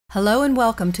Hello and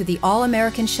welcome to the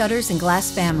All-American Shutters and Glass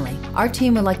family. Our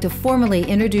team would like to formally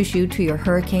introduce you to your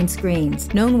hurricane screens.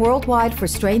 Known worldwide for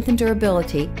strength and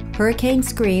durability, hurricane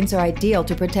screens are ideal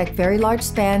to protect very large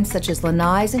spans such as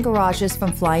lanais and garages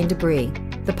from flying debris.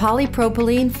 The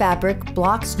polypropylene fabric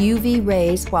blocks UV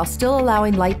rays while still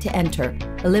allowing light to enter,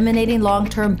 eliminating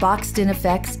long-term boxed-in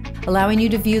effects, allowing you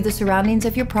to view the surroundings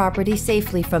of your property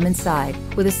safely from inside.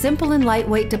 With a simple and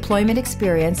lightweight deployment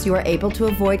experience, you are able to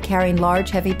avoid carrying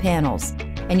large, heavy panels.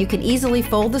 And you can easily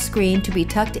fold the screen to be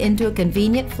tucked into a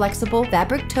convenient, flexible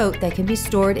fabric tote that can be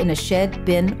stored in a shed,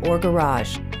 bin, or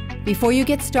garage. Before you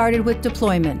get started with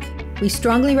deployment, we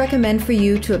strongly recommend for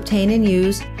you to obtain and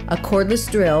use a cordless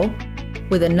drill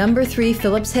with a number 3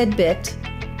 Phillips head bit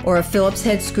or a Phillips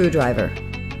head screwdriver.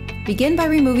 Begin by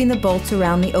removing the bolts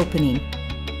around the opening.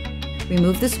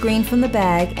 Remove the screen from the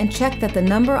bag and check that the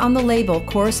number on the label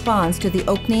corresponds to the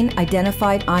opening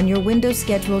identified on your window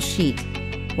schedule sheet.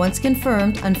 Once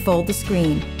confirmed, unfold the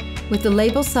screen. With the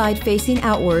label side facing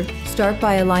outward, start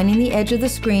by aligning the edge of the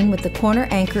screen with the corner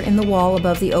anchor in the wall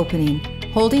above the opening.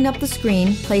 Holding up the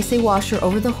screen, place a washer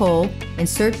over the hole,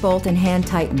 insert bolt and hand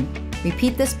tighten.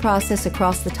 Repeat this process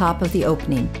across the top of the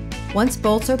opening. Once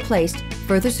bolts are placed,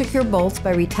 further secure bolts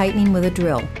by retightening with a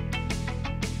drill.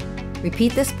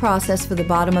 Repeat this process for the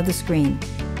bottom of the screen.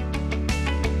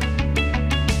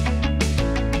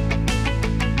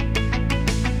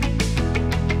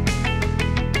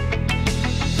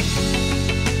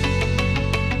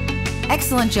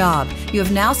 Excellent job! You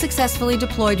have now successfully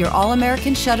deployed your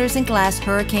All-American Shutters and Glass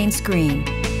hurricane screen.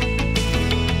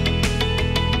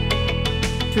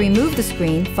 To remove the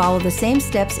screen, follow the same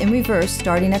steps in reverse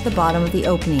starting at the bottom of the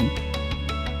opening.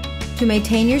 To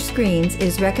maintain your screens, it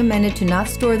is recommended to not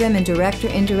store them in direct or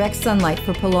indirect sunlight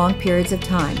for prolonged periods of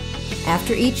time.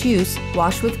 After each use,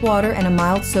 wash with water and a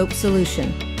mild soap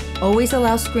solution. Always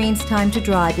allow screens time to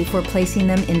dry before placing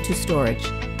them into storage.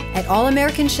 At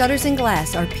All-American Shutters and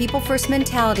Glass, our people-first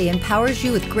mentality empowers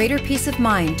you with greater peace of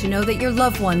mind to know that your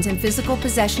loved ones and physical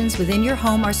possessions within your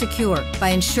home are secure by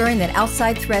ensuring that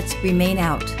outside threats remain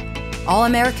out.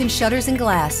 All-American Shutters and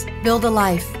Glass. Build a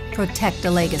life, protect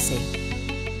a legacy.